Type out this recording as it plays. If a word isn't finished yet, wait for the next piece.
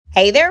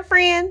Hey there,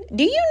 friend.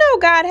 Do you know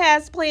God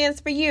has plans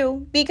for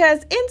you?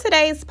 Because in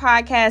today's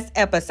podcast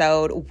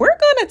episode, we're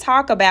going to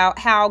talk about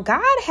how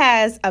God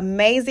has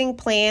amazing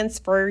plans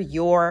for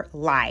your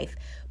life.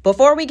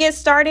 Before we get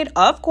started,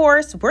 of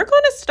course, we're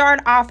going to start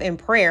off in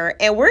prayer,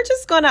 and we're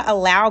just going to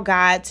allow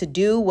God to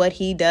do what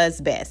he does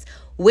best,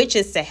 which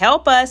is to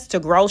help us to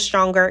grow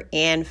stronger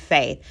in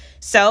faith.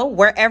 So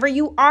wherever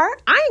you are,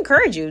 I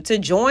encourage you to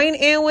join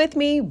in with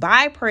me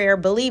by prayer,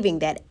 believing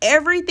that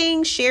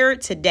everything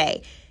shared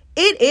today,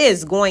 it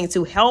is going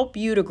to help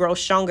you to grow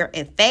stronger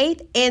in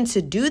faith and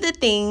to do the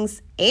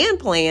things and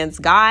plans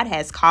God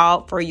has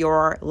called for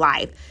your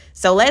life.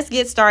 So let's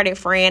get started,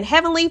 friend.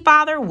 Heavenly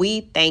Father,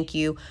 we thank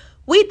you.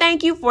 We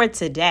thank you for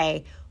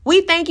today.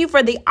 We thank you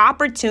for the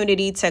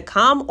opportunity to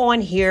come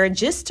on here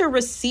just to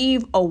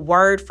receive a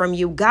word from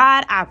you.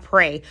 God, I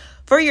pray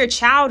for your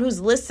child who's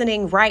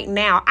listening right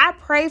now. I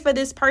pray for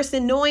this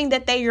person knowing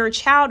that they're your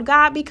child,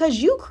 God, because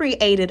you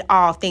created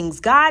all things.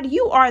 God,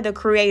 you are the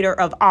creator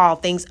of all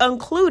things,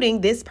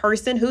 including this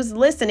person who's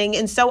listening.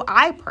 And so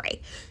I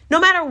pray, no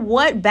matter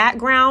what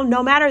background,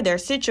 no matter their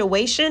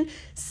situation,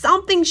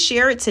 something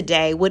shared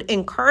today would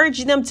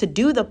encourage them to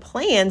do the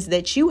plans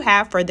that you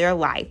have for their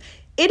life.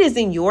 It is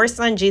in your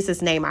son,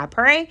 Jesus' name, I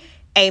pray.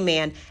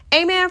 Amen.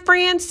 Amen,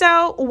 friends.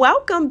 So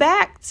welcome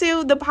back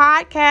to the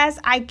podcast.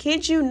 I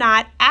kid you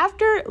not,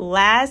 after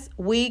last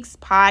week's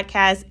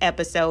podcast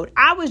episode,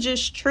 I was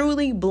just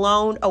truly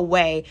blown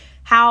away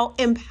how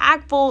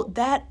impactful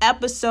that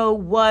episode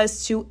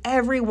was to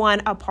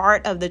everyone a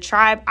part of the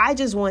tribe. I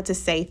just want to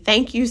say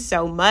thank you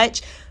so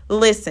much.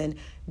 Listen,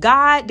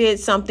 God did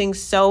something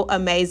so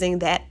amazing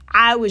that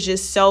I was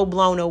just so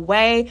blown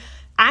away.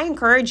 I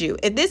encourage you,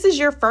 if this is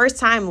your first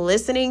time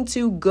listening,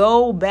 to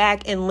go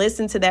back and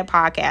listen to that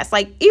podcast.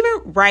 Like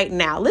even right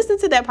now, listen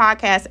to that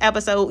podcast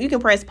episode. You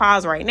can press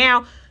pause right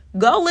now.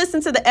 Go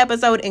listen to the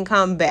episode and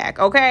come back,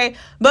 okay?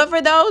 But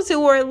for those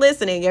who are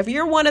listening, if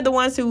you're one of the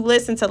ones who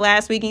listened to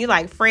last week and you're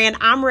like, friend,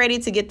 I'm ready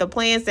to get the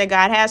plans that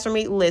God has for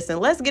me, listen,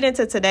 let's get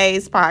into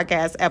today's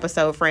podcast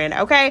episode, friend,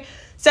 okay?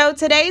 So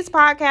today's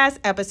podcast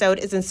episode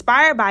is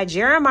inspired by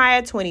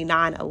Jeremiah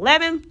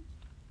 29:11.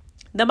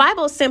 The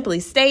Bible simply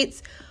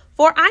states,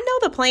 "For I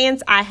know the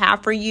plans I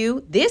have for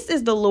you. This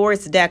is the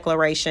Lord's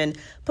declaration.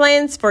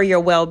 Plans for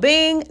your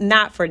well-being,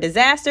 not for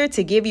disaster,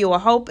 to give you a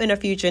hope in a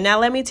future." Now,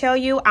 let me tell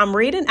you, I'm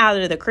reading out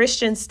of the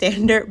Christian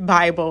Standard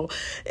Bible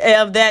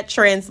of that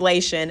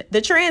translation.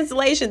 The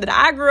translation that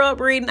I grew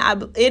up reading,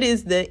 it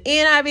is the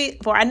NIV.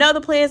 "For I know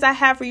the plans I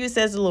have for you,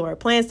 says the Lord.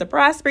 Plans to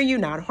prosper you,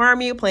 not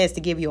harm you. Plans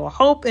to give you a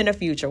hope in a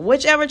future."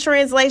 Whichever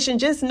translation,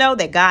 just know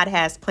that God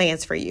has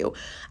plans for you.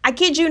 I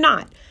kid you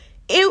not.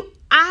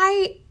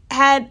 I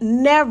had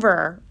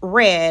never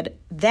read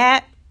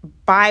that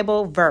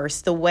Bible verse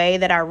the way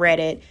that I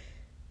read it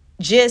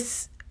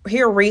just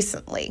here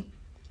recently.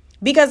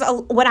 Because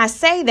when I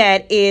say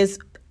that is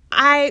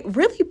I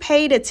really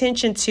paid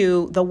attention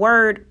to the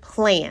word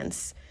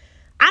plans.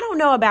 I don't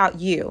know about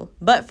you,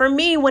 but for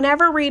me,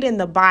 whenever reading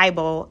the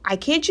Bible, I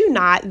kid you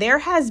not, there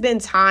has been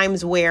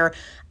times where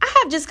I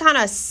have just kind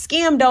of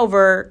skimmed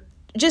over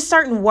just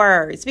certain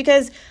words,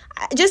 because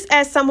just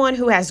as someone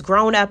who has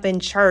grown up in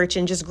church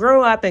and just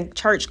grew up in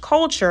church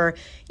culture,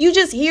 you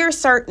just hear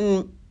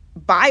certain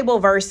Bible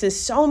verses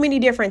so many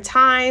different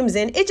times,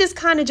 and it just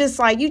kind of just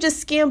like you just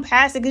skim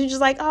past it because you're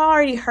just like, oh, I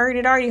already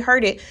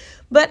heard it.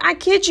 But I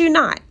kid you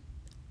not,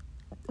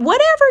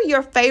 whatever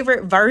your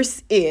favorite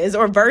verse is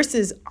or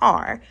verses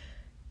are,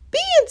 be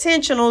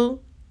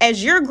intentional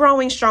as you're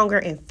growing stronger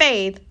in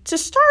faith to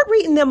start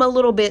reading them a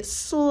little bit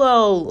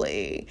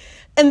slowly.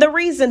 And the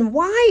reason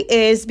why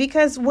is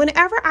because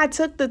whenever I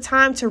took the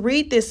time to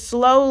read this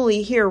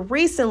slowly here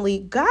recently,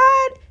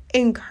 God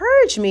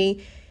encouraged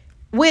me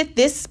with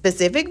this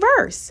specific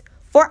verse.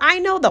 "For I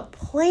know the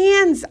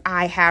plans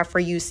I have for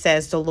you,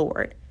 says the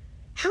Lord."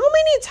 How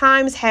many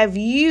times have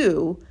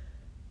you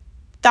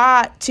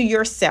thought to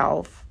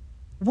yourself,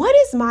 what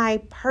is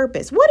my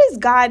purpose? What is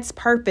God's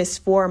purpose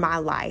for my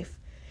life?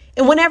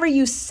 And whenever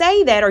you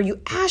say that or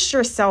you ask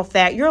yourself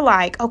that, you're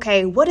like,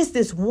 okay, what is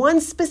this one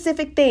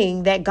specific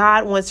thing that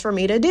God wants for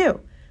me to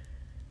do?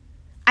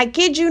 I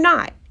kid you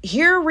not.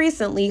 Here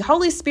recently,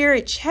 Holy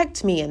Spirit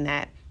checked me in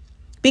that,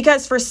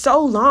 because for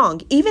so long,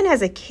 even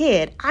as a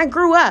kid, I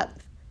grew up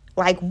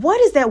like,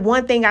 what is that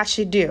one thing I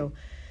should do?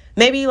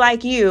 Maybe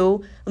like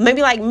you,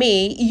 maybe like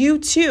me, you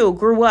too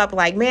grew up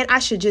like, man, I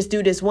should just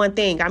do this one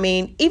thing. I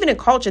mean, even in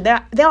culture,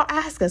 they'll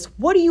ask us,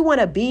 what do you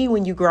want to be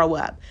when you grow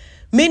up?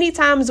 Many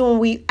times when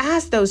we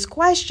ask those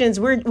questions,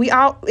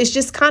 it's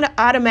just kind of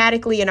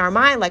automatically in our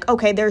mind, like,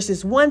 okay, there's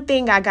this one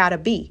thing I gotta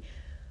be.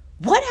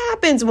 What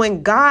happens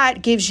when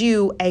God gives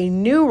you a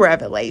new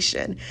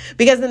revelation?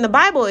 Because in the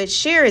Bible, it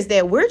shares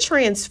that we're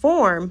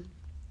transformed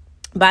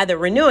by the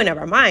renewing of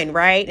our mind,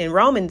 right? In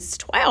Romans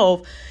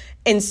 12.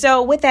 And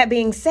so with that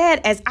being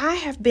said, as I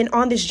have been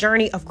on this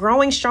journey of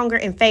growing stronger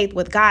in faith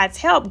with God's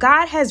help,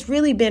 God has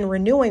really been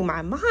renewing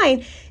my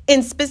mind,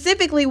 and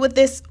specifically with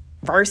this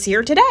verse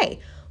here today.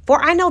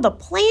 For I know the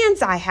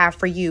plans I have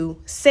for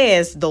you,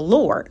 says the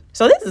Lord.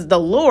 So this is the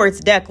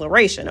Lord's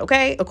declaration,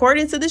 okay?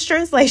 According to this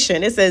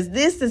translation, it says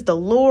this is the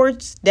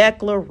Lord's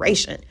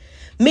declaration.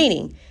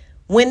 Meaning,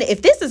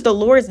 if this is the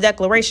Lord's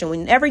declaration,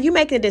 whenever you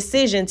make a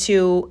decision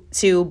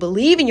to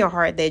believe in your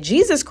heart that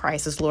Jesus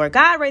Christ is Lord,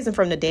 God raised him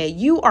from the dead,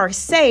 you are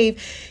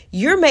saved,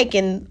 you're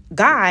making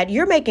God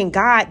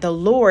the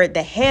Lord,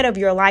 the head of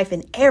your life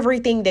in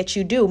everything that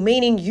you do,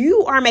 meaning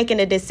you are making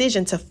a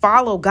decision to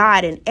follow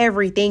God in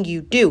everything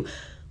you do.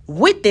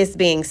 With this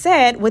being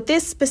said, with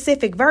this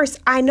specific verse,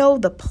 I know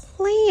the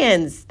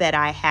plans that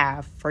I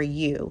have for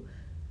you.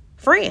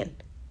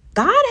 Friend,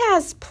 God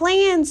has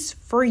plans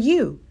for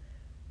you.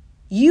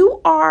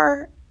 You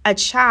are a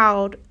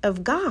child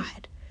of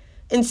God.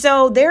 And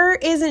so there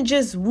isn't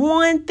just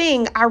one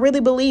thing I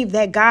really believe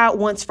that God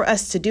wants for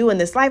us to do in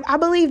this life. I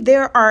believe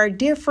there are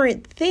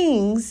different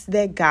things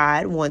that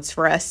God wants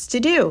for us to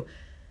do.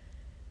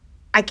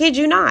 I kid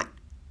you not.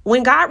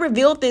 When God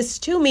revealed this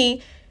to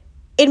me,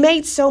 it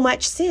made so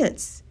much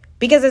sense.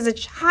 Because as a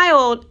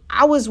child,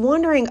 I was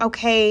wondering,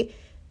 okay,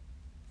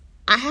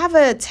 I have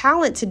a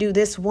talent to do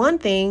this one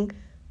thing,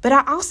 but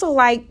I also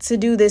like to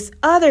do this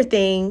other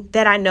thing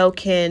that I know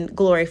can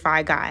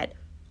glorify God.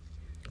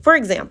 For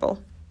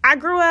example, I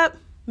grew up,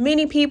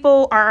 many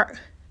people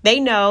they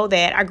know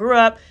that I grew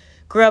up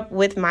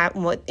with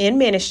in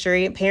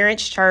ministry,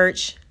 parents'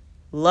 church,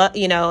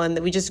 and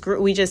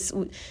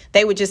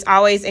they would just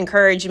always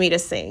encourage me to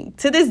sing.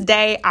 To this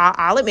day,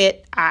 I'll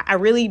admit, I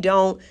really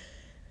don't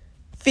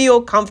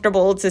feel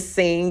comfortable to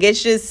sing.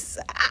 It's just,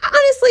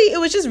 honestly, it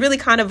was just really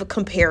kind of a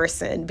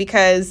comparison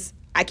because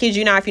I kid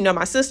you not, if you know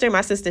my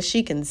sister,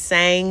 she can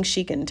sing,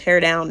 she can tear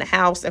down the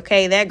house.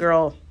 Okay, that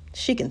girl,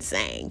 she can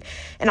sing.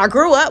 And I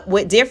grew up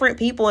with different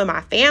people in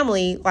my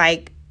family,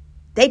 like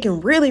they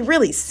can really,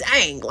 really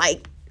sing.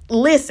 Like,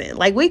 listen,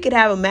 like we could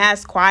have a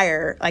mass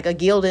choir, like a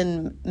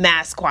Gildan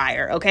mass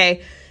choir,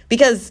 okay?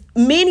 Because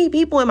many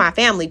people in my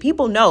family,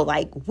 people know,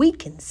 like, we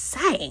can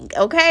sing,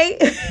 okay?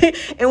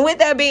 And with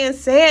that being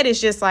said,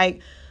 it's just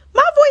like,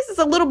 my voice is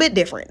a little bit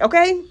different,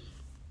 okay?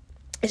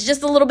 It's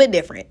just a little bit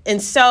different.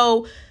 And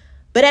so,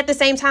 but at the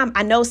same time,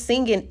 I know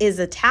singing is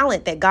a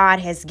talent that God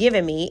has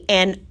given me.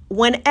 And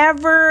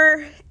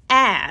whenever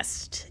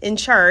asked in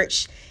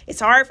church,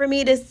 it's hard for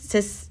me to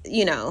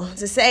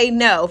say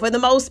no for the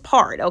most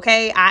part.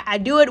 Okay. I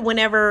do it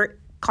whenever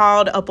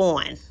called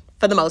upon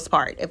for the most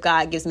part, if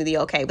God gives me the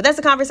okay. But that's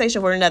a conversation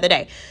for another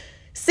day.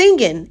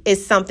 Singing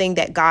is something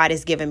that God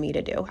has given me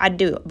to do. I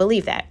do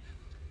believe that.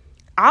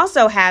 I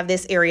also have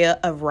this area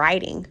of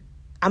writing.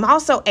 I'm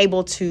also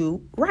able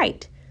to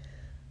write.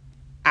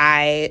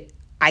 I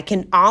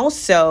can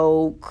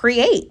also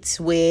create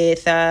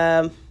with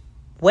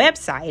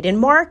website and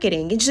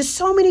marketing. It's just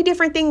so many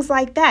different things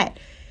like that.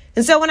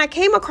 And so when I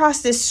came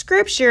across this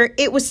scripture,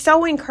 it was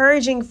so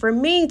encouraging for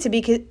me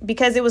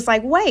because it was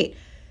like, wait,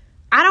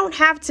 I don't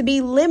have to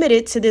be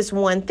limited to this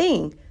one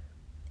thing.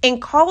 In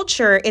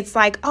culture, it's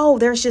like, oh,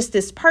 there's just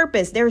this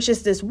purpose. There's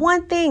just this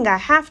one thing I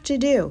have to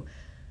do.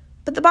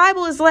 But the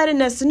Bible is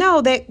letting us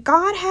know that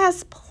God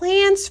has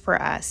plans for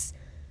us.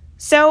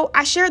 So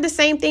I share the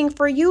same thing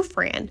for you,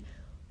 friend.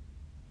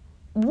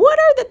 What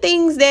are the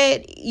things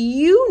that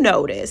you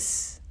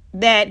notice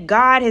that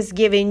God has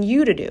given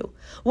you to do?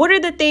 What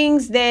are the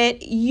things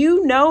that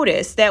you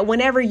notice that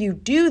whenever you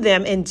do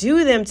them and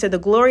do them to the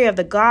glory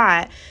of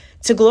God,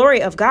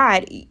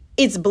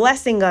 it's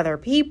blessing other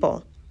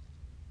people?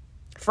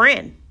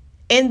 Friend,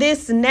 in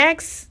this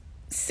next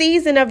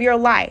season of your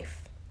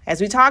life,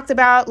 as we talked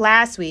about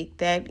last week,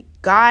 that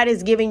God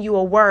is giving you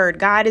a word,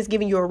 God is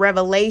giving you a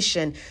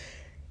revelation.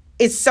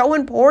 It's so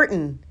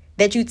important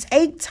that you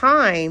take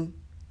time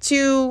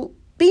to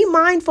be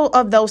mindful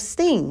of those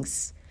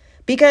things,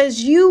 because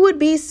you would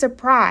be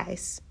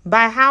surprised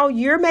by how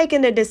you're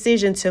making a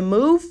decision to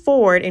move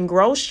forward and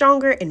grow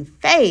stronger in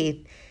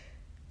faith.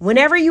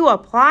 Whenever you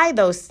apply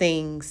those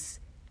things,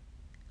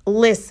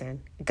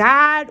 listen,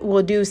 God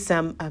will do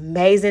some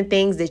amazing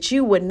things that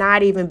you would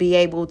not even be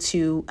able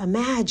to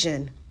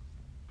imagine.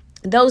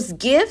 Those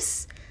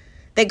gifts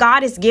that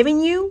God is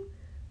giving you,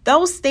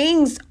 those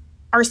things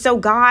are so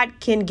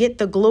God can get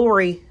the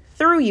glory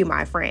through you,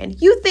 my friend.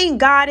 You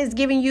think God is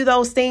giving you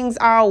those things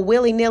all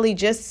willy-nilly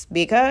just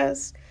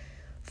because?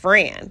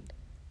 Friend,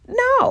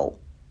 no.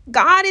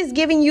 God is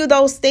giving you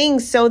those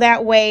things so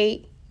that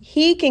way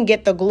he can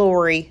get the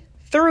glory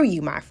through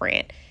you, my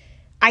friend.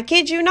 I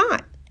kid you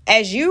not.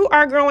 As you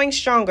are growing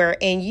stronger,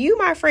 and you,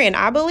 my friend,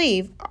 I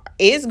believe,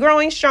 is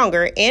growing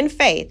stronger in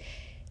faith,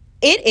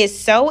 it is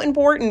so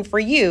important for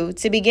you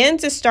to begin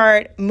to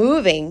start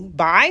moving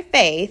by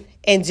faith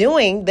and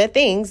doing the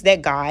things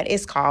that God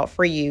is called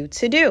for you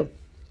to do.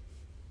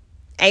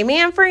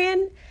 Amen,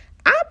 friend.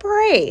 I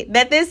pray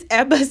that this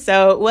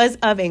episode was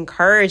of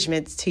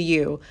encouragement to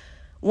you.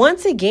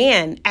 Once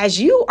again, as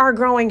you are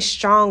growing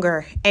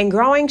stronger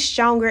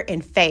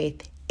in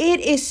faith, it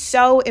is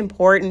so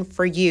important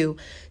for you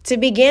to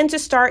begin to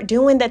start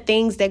doing the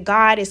things that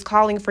God is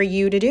calling for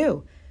you to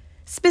do.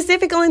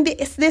 Specifically in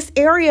this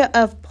area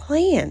of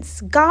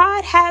plans.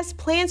 God has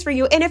plans for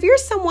you. And if you're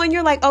someone,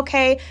 you're like,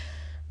 okay,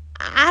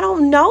 I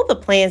don't know the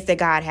plans that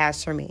God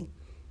has for me.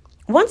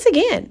 Once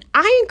again,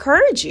 I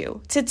encourage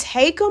you to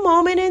take a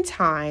moment in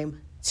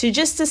time to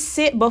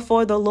sit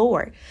before the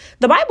Lord.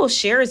 The Bible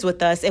shares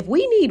with us if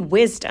we need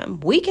wisdom,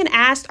 we can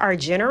ask our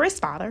generous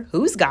Father,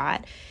 who's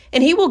God,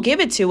 and he will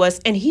give it to us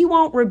and he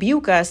won't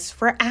rebuke us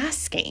for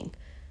asking.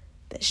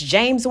 That's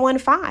James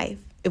 1:5.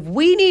 If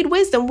we need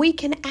wisdom, we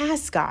can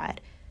ask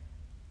God.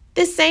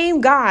 The same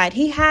God,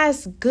 he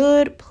has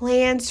good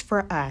plans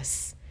for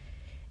us.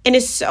 And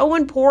it's so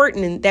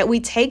important that we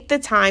take the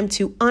time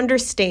to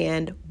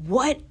understand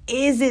what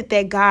is it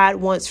that God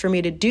wants for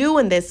me to do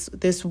in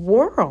this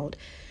world.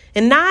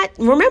 And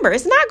remember,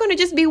 it's not going to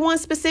just be one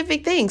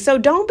specific thing. So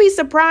don't be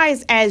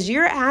surprised as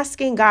you're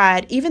asking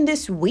God, even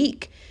this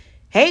week,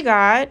 hey,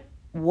 God,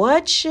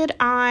 what should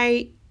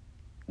I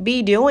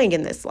be doing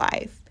in this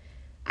life?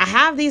 I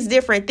have these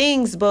different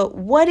things, but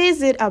what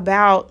is it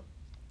about,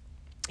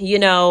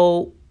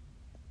 what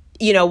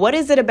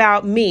is it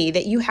about me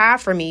that you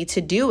have for me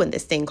to do in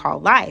this thing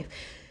called life?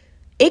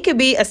 It could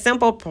be a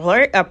simple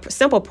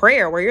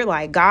prayer where you're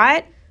like,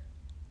 God,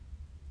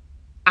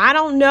 I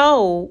don't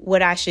know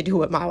what I should do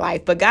with my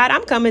life, but God,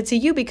 I'm coming to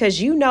you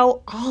because you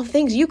know all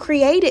things. You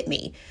created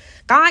me.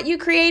 God, you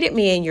created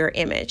me in your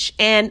image.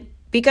 And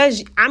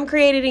because I'm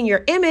created in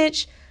your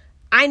image,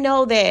 I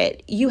know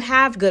that you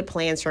have good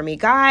plans for me.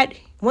 God,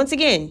 once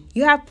again,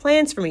 you have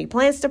plans for me,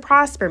 plans to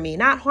prosper me,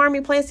 not harm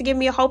me, plans to give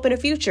me a hope in the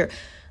future.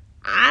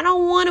 I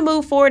don't want to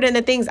move forward in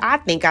the things I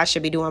think I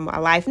should be doing in my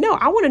life. No,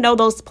 I want to know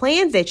those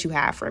plans that you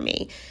have for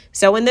me.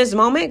 So in this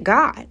moment,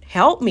 God,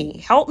 help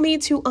me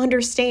to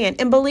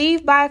understand and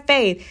believe by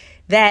faith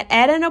that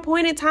at an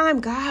appointed time,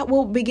 God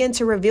will begin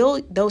to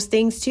reveal those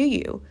things to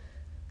you.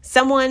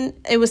 Some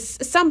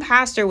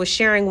pastor was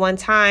sharing one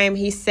time.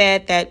 He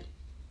said that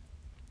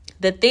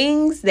the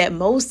things that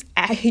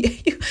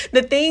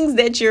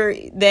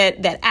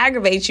that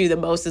aggravate you the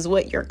most is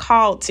what you're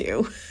called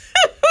to.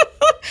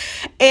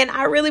 And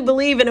I really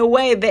believe in a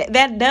way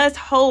that does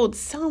hold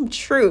some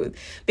truth,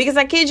 because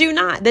I kid you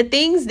not, the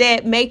things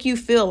that make you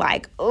feel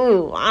like,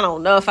 oh, I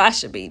don't know if I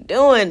should be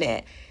doing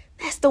that.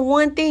 That's the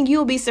one thing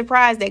you'll be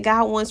surprised that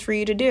God wants for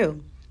you to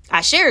do. I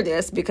share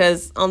this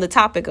because on the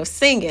topic of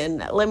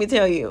singing, let me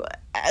tell you,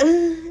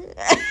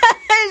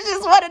 it's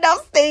just one of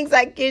those things.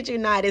 I kid you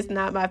not, it's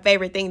not my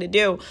favorite thing to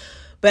do,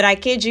 but I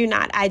kid you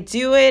not, I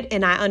do it.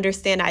 And I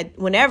understand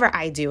whenever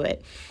I do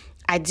it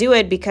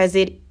because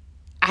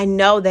I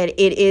know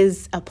that it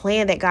is a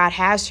plan that God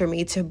has for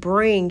me to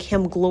bring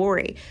him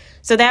glory.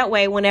 So that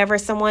way, whenever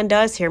someone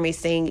does hear me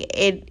sing,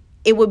 it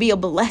would be a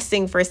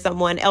blessing for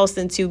someone else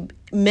and to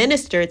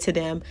minister to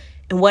them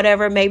and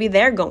whatever maybe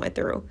they're going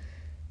through.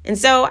 And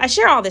so I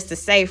share all this to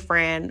say,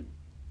 friend,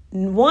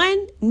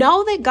 1,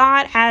 know that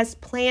God has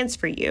plans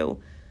for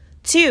you.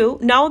 2,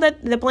 know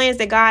that the plans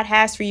that God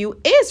has for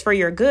you is for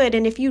your good.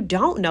 And if you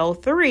don't know,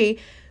 3,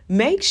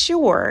 make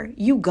sure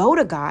you go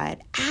to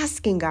God,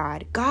 asking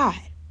God,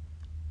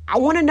 I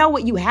want to know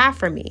what you have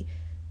for me,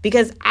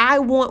 because I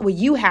want what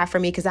you have for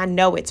me because I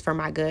know it's for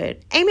my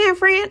good. Amen,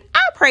 friend.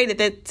 I pray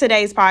that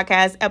today's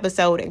podcast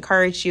episode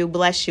encouraged you,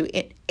 bless you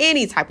in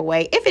any type of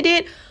way. If it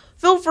did,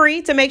 feel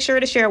free to make sure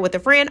to share it with a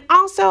friend.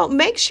 Also,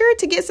 make sure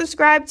to get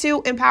subscribed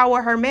to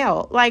Empower Her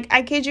Mail. Like,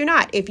 I kid you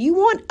not, if you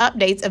want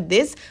updates of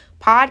this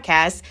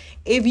podcast,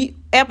 if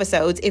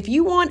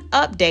you want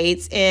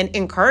updates and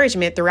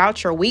encouragement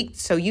throughout your week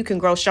so you can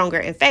grow stronger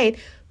in faith,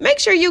 make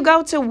sure you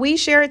go to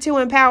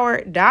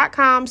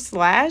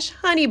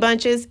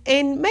WeShareItToEmpower.com/honeybunches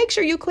and make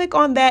sure you click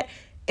on that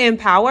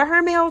Empower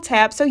Her Mail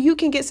tab so you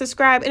can get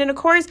subscribed. And then, of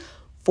course,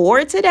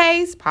 for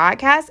today's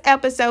podcast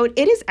episode,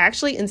 it is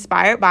actually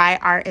inspired by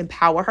our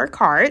Empower Her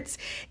cards,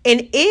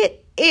 and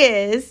it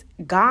is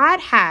God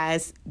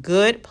has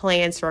good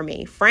plans for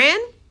me.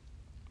 Friend,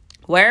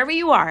 wherever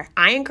you are,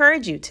 I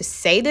encourage you to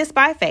say this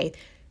by faith.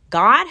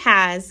 God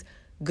has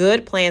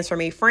good plans for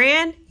me.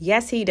 Friend,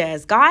 yes, he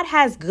does. God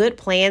has good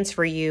plans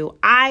for you.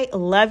 I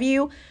love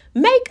you.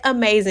 Make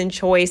amazing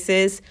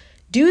choices.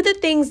 Do the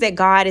things that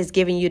God is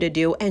giving you to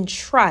do, and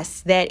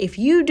trust that if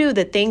you do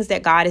the things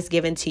that God has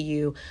given to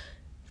you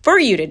for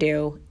you to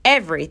do,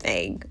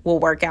 everything will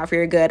work out for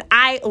your good.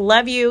 I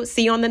love you.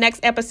 See you on the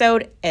next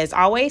episode. As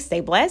always,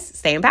 stay blessed,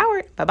 stay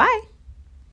empowered. Bye-bye.